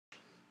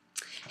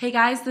Hey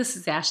guys, this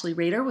is Ashley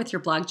Rader with your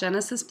Blog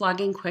Genesis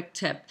Blogging Quick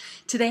Tip.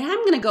 Today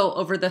I'm going to go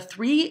over the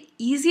 3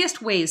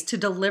 easiest ways to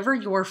deliver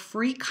your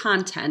free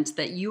content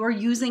that you are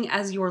using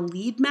as your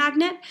lead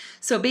magnet.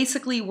 So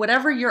basically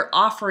whatever you're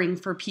offering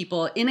for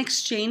people in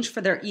exchange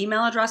for their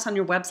email address on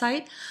your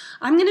website,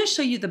 I'm going to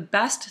show you the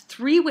best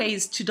 3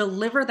 ways to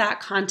deliver that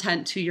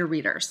content to your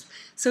readers.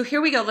 So here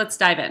we go, let's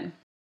dive in.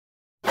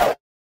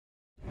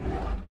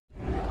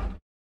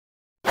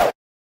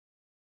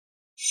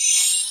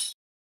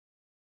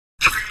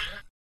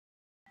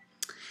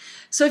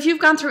 So if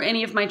you've gone through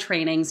any of my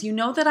trainings, you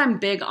know that I'm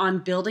big on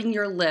building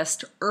your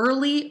list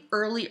early.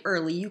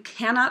 You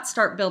cannot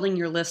start building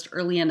your list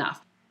early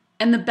enough.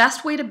 And the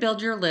best way to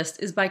build your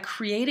list is by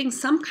creating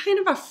some kind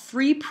of a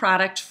free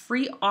product,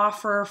 free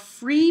offer,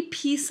 free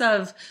piece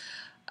of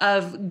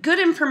good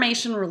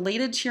information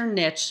related to your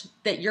niche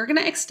that you're going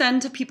to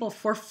extend to people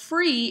for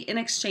free in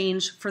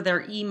exchange for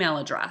their email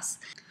address.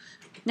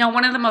 Now,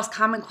 one of the most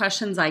common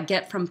questions I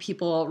get from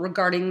people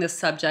regarding this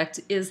subject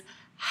is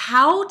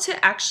how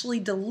to actually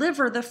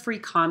deliver the free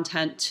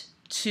content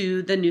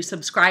to the new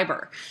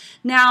subscriber.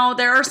 Now,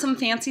 there are some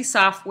fancy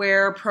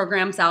software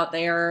programs out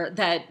there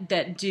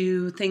that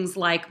do things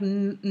like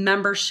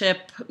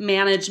membership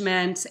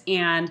management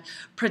and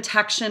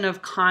protection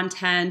of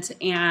content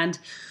and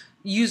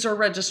user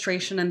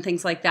registration and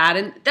things like that.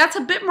 And that's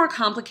a bit more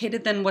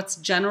complicated than what's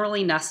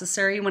generally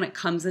necessary when it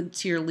comes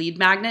into your lead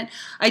magnet.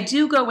 I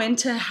do go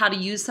into how to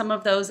use some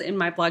of those in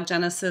my Blog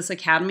Genesis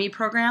Academy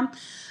program.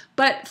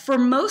 But for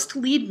most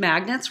lead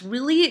magnets,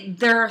 really,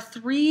 there are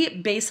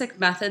 3 basic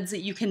methods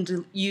that you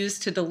can use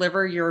to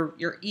deliver your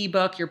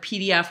ebook, your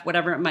PDF,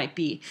 whatever it might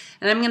be.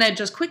 And I'm going to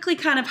just quickly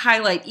kind of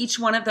highlight each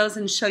one of those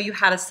and show you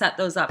how to set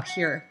those up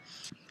here.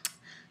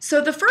 So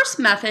the first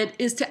method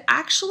is to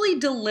actually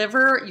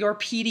deliver your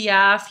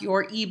PDF,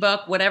 your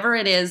ebook, whatever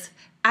it is,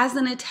 as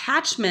an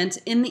attachment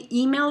in the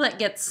email that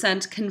gets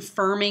sent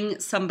confirming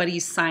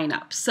somebody's sign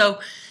up. So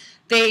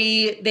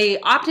they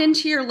opt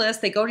into your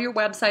list, they go to your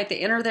website, they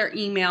enter their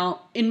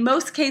email. In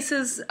most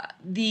cases,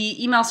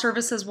 the email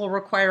services will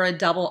require a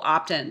double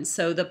opt-in.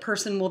 So the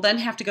person will then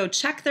have to go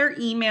check their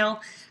email,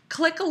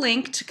 click a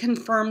link to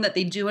confirm that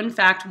they do in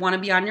fact want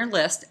to be on your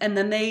list, and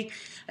then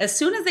as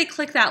soon as they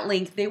click that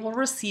link, they will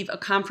receive a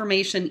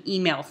confirmation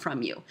email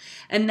from you.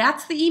 And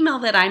that's the email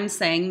that I'm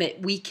saying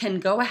that we can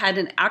go ahead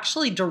and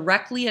actually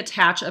directly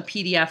attach a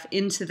PDF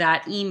into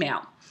that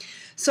email.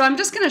 So I'm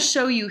just going to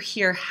show you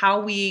here how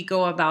we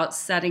go about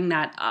setting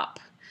that up.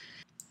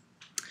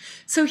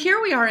 So here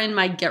we are in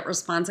my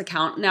GetResponse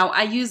account. Now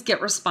I use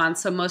GetResponse,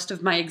 so most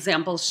of my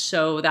examples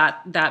show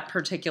that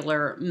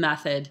particular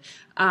method.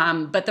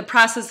 But the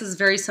process is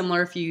very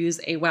similar if you use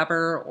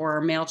Aweber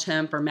or Mail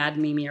Temp or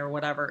MadMimi or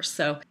whatever.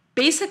 So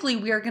basically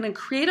we are going to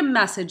create a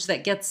message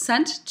that gets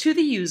sent to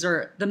the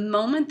user the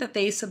moment that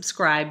they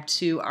subscribe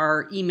to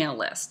our email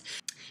list.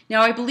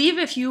 Now, I believe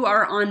if you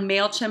are on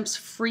MailChimp's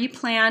free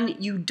plan,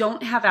 you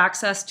don't have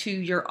access to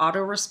your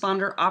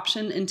autoresponder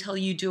option until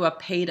you do a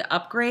paid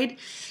upgrade.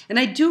 And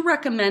I do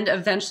recommend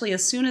eventually,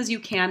 as soon as you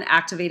can,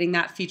 activating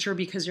that feature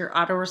because your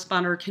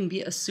autoresponder can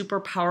be a super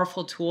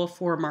powerful tool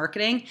for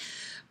marketing.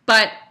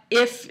 But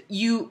if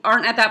you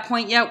aren't at that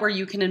point yet where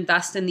you can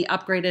invest in the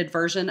upgraded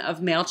version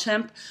of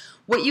MailChimp,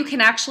 what you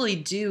can actually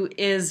do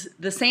is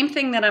the same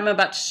thing that I'm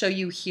about to show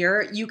you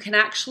here. You can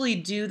actually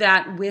do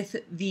that with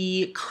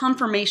the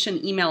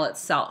confirmation email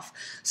itself.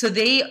 So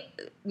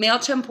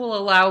MailChimp will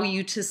allow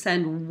you to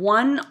send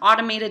one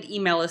automated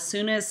email as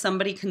soon as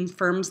somebody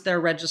confirms their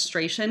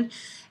registration,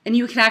 and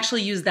you can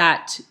actually use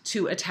that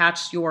to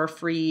attach your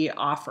free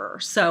offer.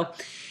 So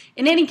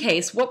in any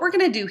case, what we're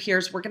going to do here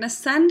is we're going to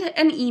send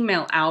an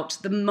email out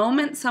the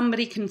moment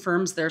somebody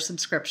confirms their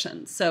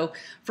subscription. So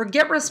for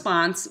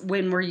GetResponse,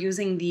 when we're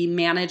using the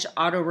Manage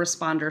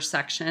Autoresponder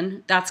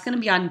section, that's going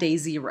to be on day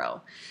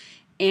 0.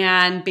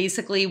 And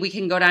basically we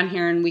can go down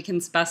here and we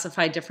can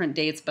specify different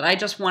dates, but I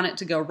just want it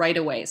to go right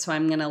away. So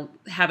I'm going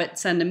to have it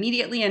send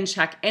immediately and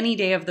check any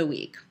day of the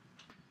week.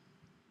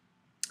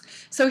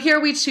 So here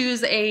we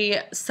choose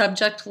a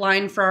subject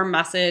line for our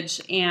message,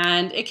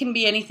 and it can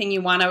be anything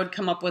you want. I would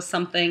come up with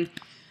something,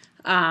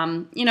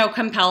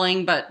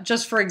 compelling, but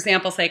just for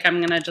example's sake, I'm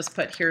going to just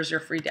put, here's your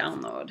free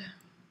download.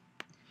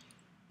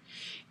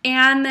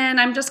 And then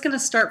I'm just going to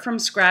start from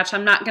scratch.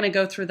 I'm not going to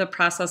go through the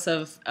process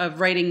of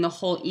writing the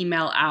whole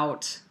email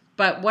out.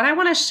 But what I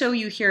want to show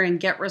you here in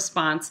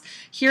GetResponse,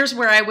 here's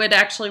where I would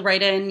actually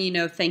write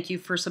in, thank you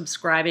for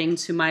subscribing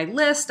to my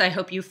list. I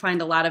hope you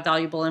find a lot of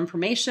valuable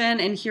information.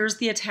 And here's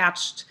the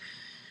attached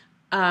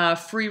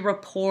free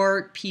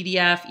report,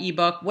 PDF,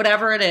 ebook,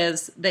 whatever it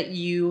is that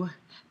you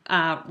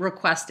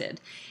requested.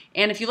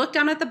 And if you look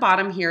down at the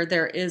bottom here,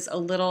 there is a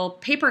little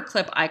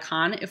paperclip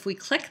icon. If we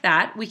click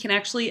that, we can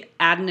actually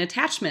add an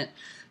attachment.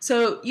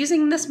 So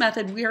using this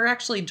method, we are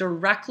actually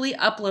directly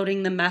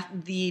uploading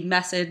the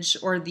message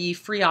or the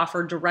free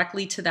offer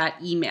directly to that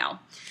email.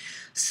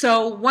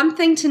 So one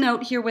thing to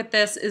note here with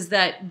this is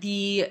that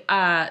the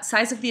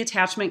size of the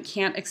attachment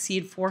can't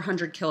exceed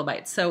 400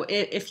 kilobytes. So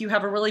if you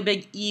have a really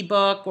big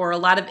ebook or a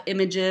lot of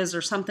images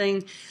or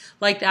something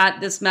like that,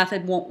 this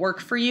method won't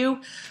work for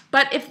you.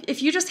 But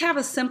if you just have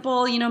a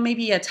simple,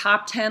 maybe a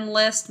top 10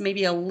 list,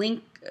 maybe a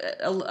link,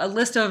 a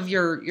list of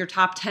your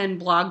top 10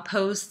 blog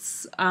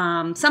posts,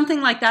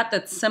 something like that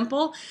that's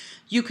simple,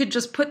 you could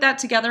just put that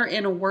together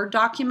in a Word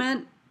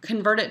document,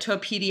 convert it to a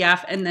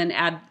PDF, and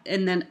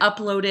then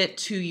upload it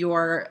to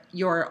your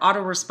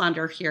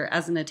autoresponder here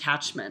as an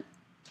attachment.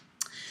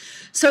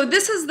 So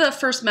this is the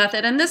first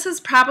method, and this is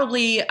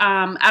probably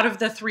out of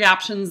the three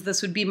options,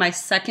 this would be my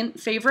second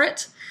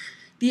favorite.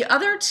 The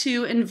other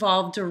two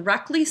involve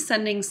directly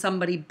sending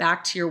somebody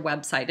back to your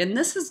website, and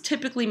this is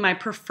typically my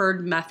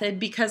preferred method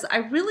because I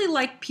really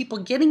like people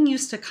getting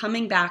used to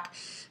coming back,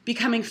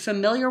 becoming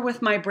familiar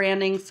with my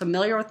branding,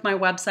 familiar with my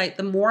website.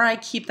 The more I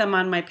keep them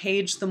on my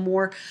page, the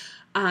more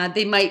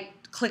they might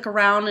click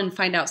around and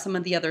find out some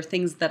of the other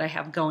things that I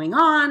have going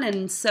on.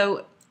 And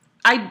so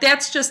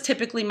that's just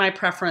typically my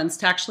preference,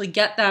 to actually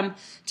get them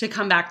to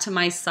come back to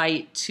my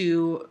site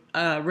to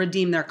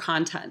redeem their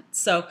content.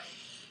 So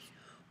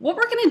what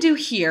we're going to do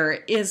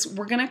here is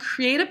we're going to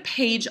create a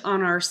page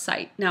on our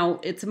site. Now,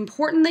 it's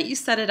important that you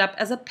set it up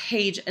as a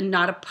page and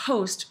not a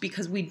post,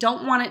 because we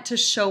don't want it to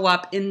show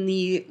up in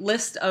the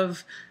list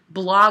of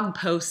blog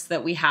posts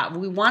that we have.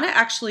 We want to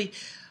actually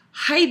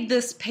hide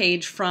this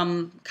page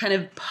from kind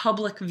of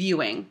public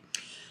viewing.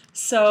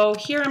 So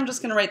here I'm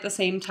just going to write the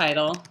same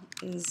title,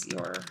 is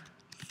your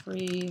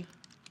free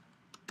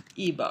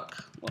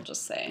ebook,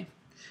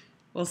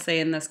 we'll say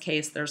in this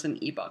case there's an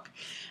ebook.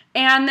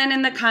 And then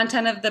in the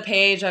content of the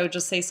page, I would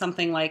just say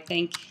something like,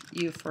 thank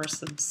you for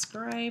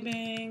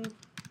subscribing.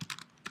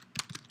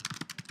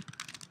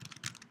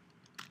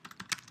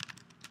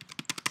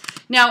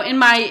 Now,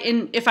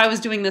 if I was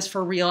doing this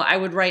for real, I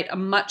would write a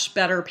much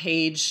better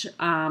page.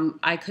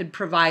 I could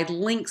provide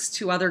links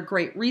to other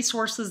great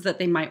resources that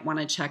they might want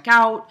to check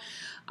out.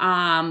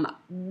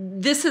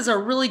 This is a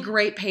really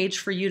great page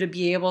for you to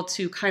be able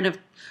to kind of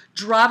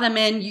draw them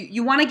in.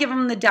 You want to give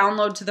them the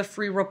download to the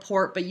free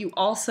report, but you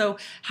also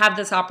have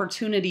this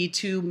opportunity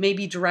to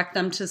maybe direct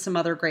them to some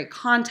other great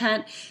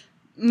content.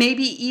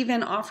 Maybe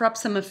even offer up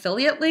some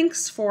affiliate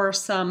links for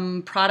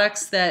some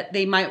products that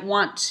they might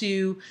want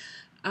to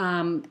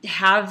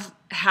have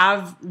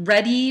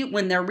ready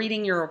when they're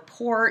reading your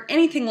report,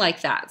 anything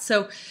like that.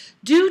 So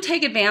do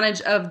take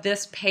advantage of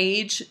this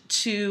page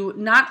to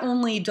not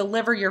only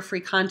deliver your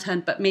free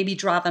content, but maybe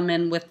draw them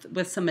in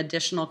with some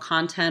additional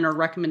content or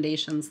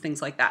recommendations,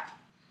 things like that.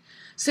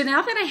 So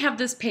now that I have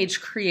this page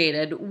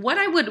created, what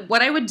I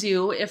would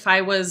do if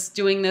I was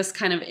doing this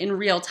kind of in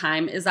real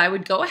time is I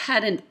would go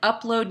ahead and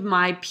upload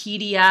my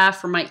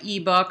PDF or my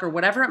ebook or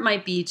whatever it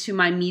might be to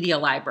my media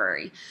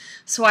library.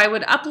 So I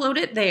would upload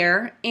it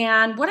there,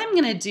 and what I'm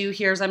going to do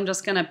here is I'm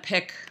just going to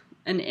pick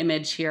an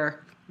image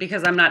here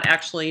because I'm not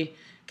actually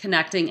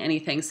connecting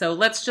anything. So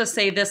let's just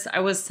say I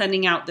was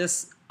sending out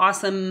this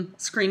awesome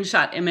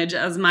screenshot image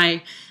as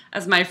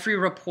my free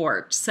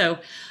report. So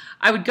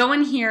I would go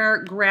in here,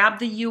 grab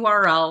the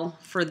URL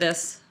for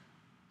this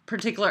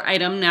particular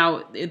item.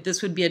 Now,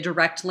 this would be a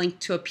direct link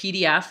to a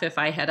PDF if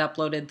I had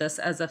uploaded this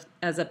as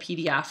a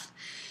PDF.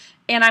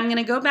 And I'm going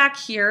to go back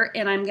here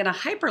and I'm going to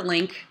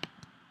hyperlink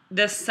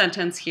this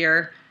sentence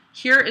here.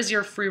 Here is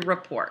your free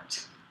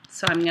report.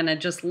 So I'm going to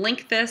just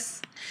link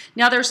this.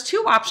 Now, there's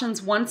two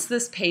options once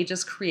this page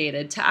is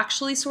created to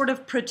actually sort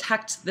of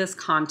protect this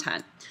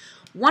content.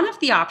 One of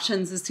the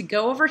options is to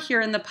go over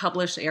here in the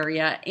publish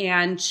area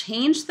and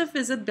change the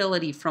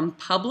visibility from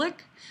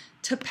public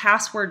to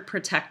password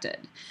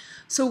protected.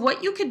 So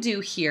what you could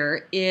do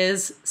here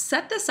is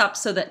set this up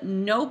so that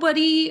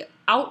nobody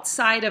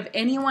outside of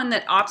anyone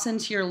that opts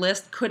into your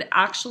list could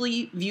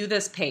actually view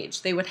this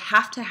page. They would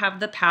have to have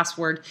the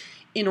password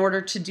in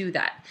order to do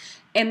that.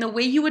 And the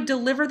way you would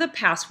deliver the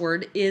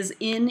password is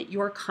in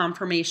your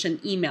confirmation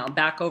email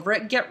back over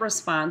at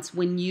GetResponse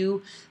when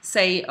you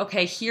say,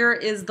 okay, here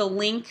is the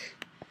link.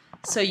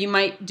 So you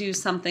might do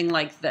something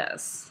like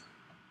this.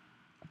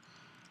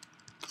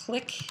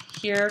 Click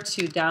here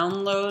to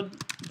download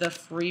the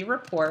free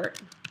report.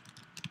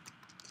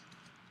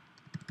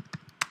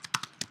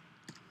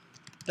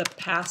 The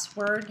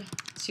password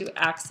to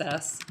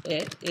access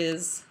it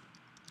is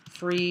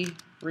free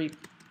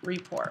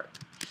report.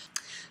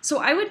 So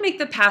I would make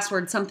the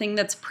password something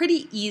that's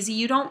pretty easy.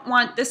 You don't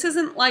want, this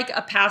isn't like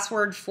a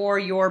password for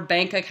your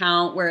bank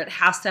account where it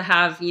has to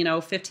have,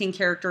 15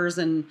 characters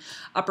in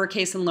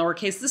uppercase and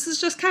lowercase. This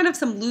is just kind of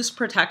some loose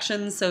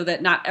protection so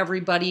that not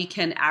everybody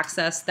can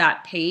access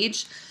that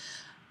page.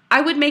 I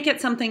would make it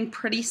something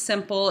pretty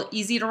simple,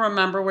 easy to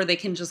remember, where they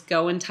can just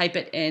go and type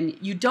it in.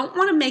 You don't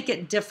want to make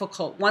it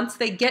difficult. Once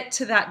they get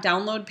to that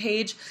download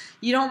page,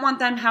 you don't want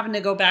them having to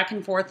go back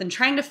and forth and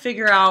trying to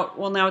figure out,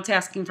 well, now it's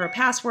asking for a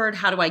password.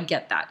 How do I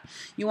get that?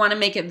 You want to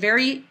make it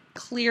very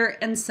clear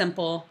and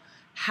simple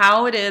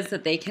how it is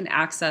that they can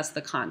access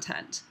the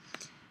content.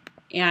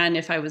 And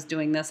if I was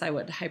doing this, I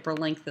would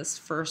hyperlink this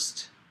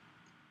first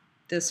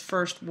this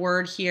first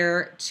word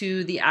here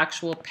to the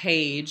actual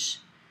page,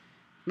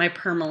 my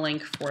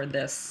permalink for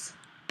this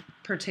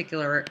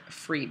particular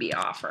freebie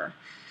offer.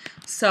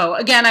 So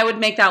again, I would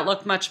make that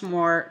look much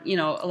more, a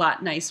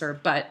lot nicer,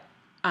 but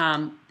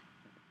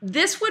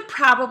this would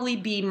probably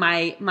be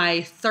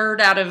my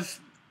third out of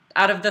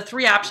the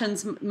three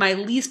options, my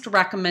least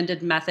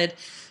recommended method,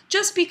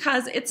 just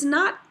because it's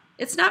not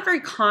very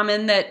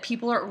common that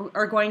people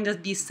are going to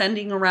be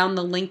sending around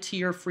the link to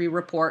your free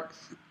report.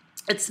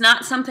 It's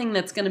not something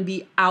that's going to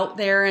be out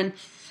there, and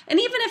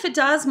even if it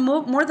does,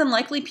 more than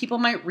likely people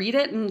might read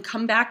it and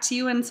come back to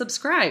you and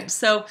subscribe.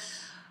 So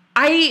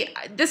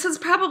this is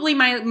probably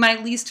my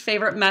least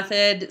favorite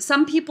method.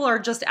 Some people are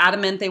just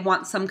adamant they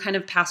want some kind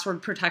of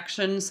password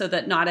protection so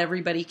that not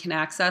everybody can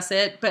access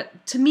it.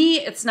 But to me,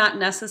 it's not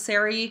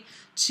necessary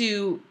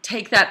to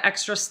take that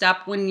extra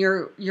step when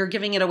you're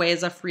giving it away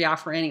as a free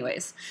offer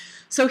anyways.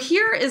 So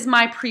here is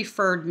my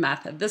preferred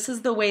method. This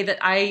is the way that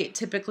I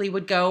typically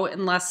would go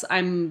unless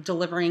I'm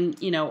delivering,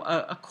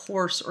 a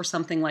course or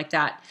something like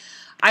that.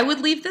 I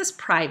would leave this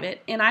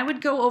private, and I would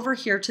go over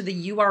here to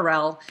the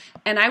URL,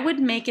 and I would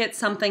make it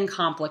something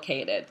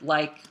complicated,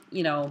 like,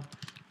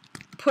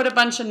 put a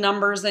bunch of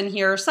numbers in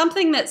here,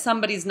 something that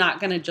somebody's not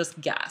going to just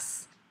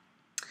guess.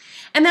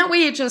 And that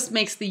way it just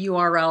makes the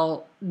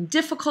URL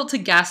difficult to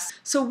guess.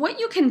 So what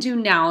you can do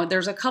now,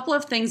 there's a couple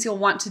of things you'll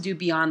want to do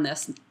beyond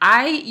this.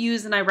 I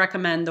use and I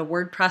recommend the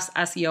WordPress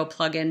SEO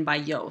plugin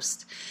by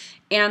Yoast.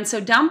 And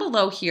so down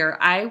below here,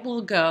 I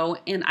will go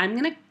and I'm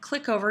going to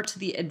click over to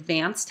the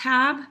Advanced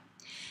tab.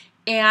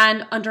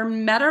 And under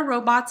Meta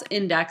Robots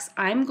Index,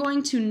 I'm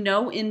going to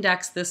no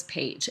index this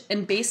page.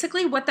 And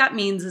basically what that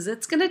means is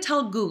it's going to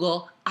tell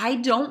Google, I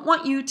don't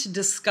want you to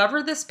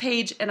discover this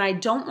page and I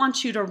don't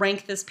want you to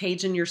rank this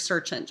page in your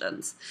search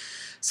engines.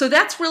 So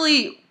that's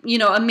really,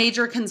 a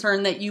major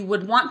concern, that you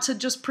would want to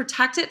just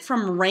protect it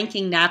from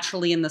ranking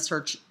naturally in the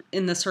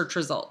search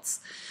results.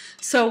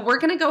 So we're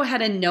going to go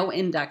ahead and no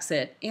index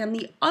it. And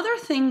the other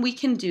thing we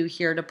can do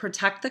here to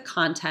protect the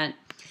content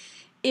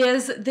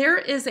is there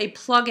is a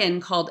plugin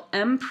called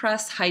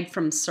Empress Hide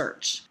from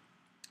search.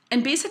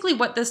 And basically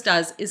what this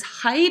does is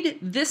hide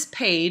this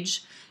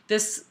page,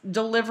 this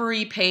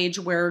delivery page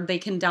where they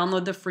can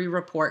download the free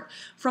report,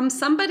 from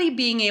somebody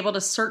being able to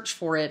search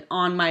for it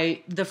on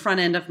the front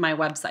end of my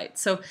website.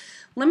 So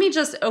let me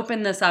just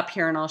open this up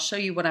here and I'll show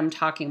you what I'm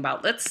talking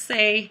about. Let's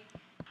say,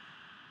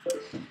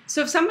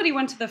 so if somebody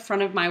went to the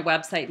front of my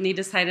website and they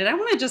decided, I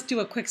want to just do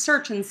a quick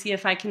search and see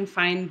if I can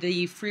find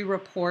the free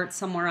report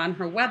somewhere on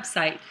her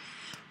website,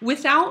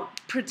 without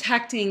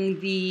protecting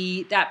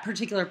that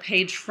particular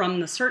page from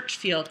the search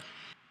field.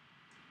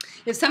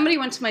 If somebody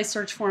went to my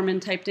search form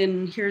and typed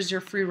in, here's your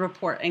free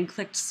report, and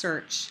clicked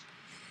search,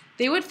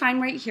 they would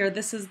find right here,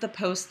 this is the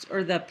post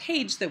or the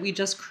page that we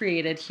just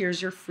created,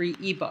 here's your free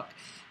ebook.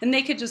 And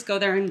they could just go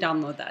there and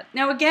download that.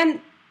 Now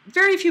again,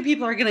 very few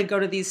people are going to go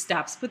to these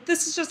steps, but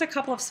this is just a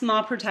couple of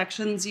small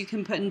protections you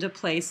can put into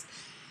place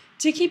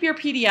to keep your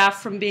PDF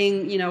from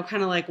being,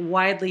 kind of like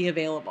widely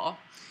available.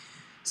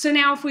 So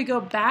now if we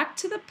go back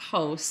to the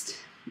post,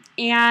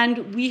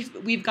 and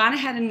we've gone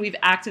ahead and we've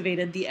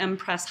activated the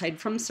Empress Hide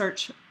from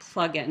Search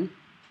plugin.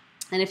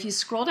 And if you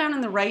scroll down in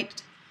the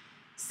right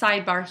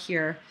sidebar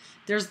here,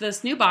 there's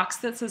this new box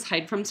that says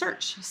Hide from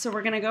Search. So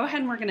we're going to go ahead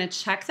and we're going to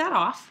check that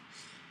off.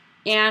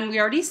 And we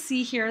already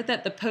see here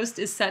that the post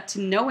is set to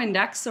no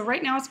index. So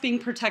right now it's being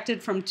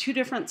protected from two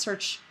different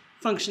search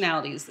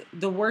functionalities,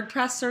 the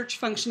WordPress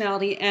search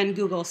functionality and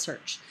Google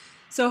search.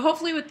 So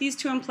hopefully with these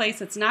two in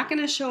place, it's not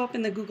going to show up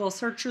in the Google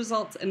search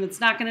results and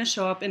it's not going to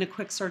show up in a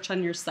quick search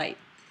on your site.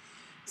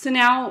 So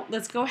now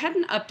let's go ahead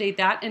and update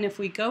that. And if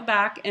we go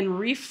back and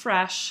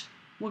refresh,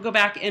 we'll go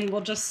back and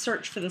we'll just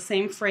search for the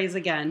same phrase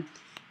again.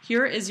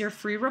 Here is your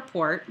free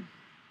report.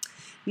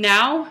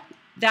 Now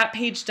that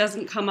page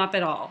doesn't come up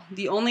at all.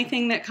 The only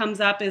thing that comes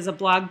up is a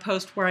blog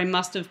post where I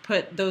must have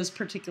put those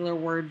particular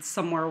words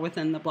somewhere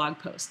within the blog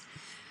post.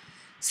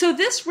 So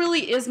this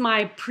really is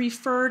my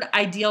preferred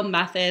ideal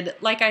method.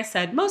 Like I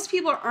said, most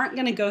people aren't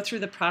going to go through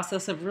the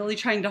process of really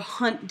trying to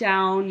hunt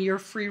down your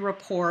free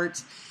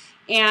report.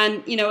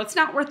 And, it's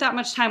not worth that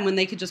much time when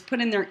they could just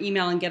put in their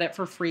email and get it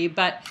for free.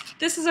 But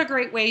this is a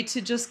great way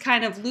to just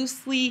kind of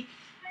loosely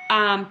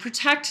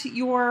protect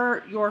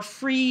your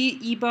free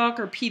ebook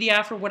or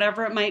PDF or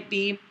whatever it might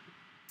be.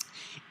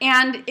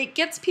 And it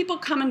gets people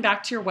coming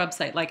back to your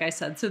website, like I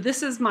said. So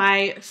this is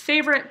my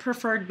favorite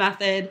preferred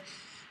method.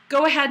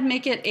 Go ahead,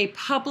 make it a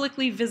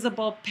publicly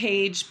visible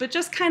page, but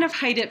just kind of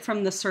hide it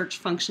from the search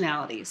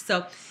functionality.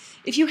 So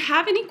if you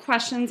have any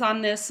questions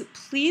on this,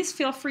 please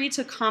feel free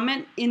to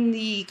comment in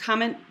the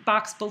comment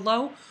box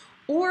below,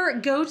 or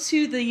go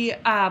to the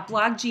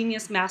Blog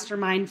Genius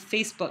Mastermind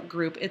Facebook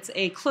group. It's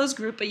a closed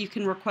group, but you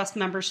can request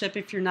membership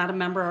if you're not a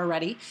member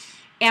already.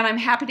 And I'm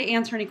happy to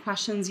answer any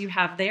questions you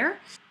have there.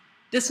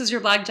 This is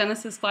your Blog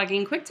Genesis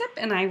Blogging Quick Tip,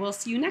 and I will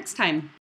see you next time.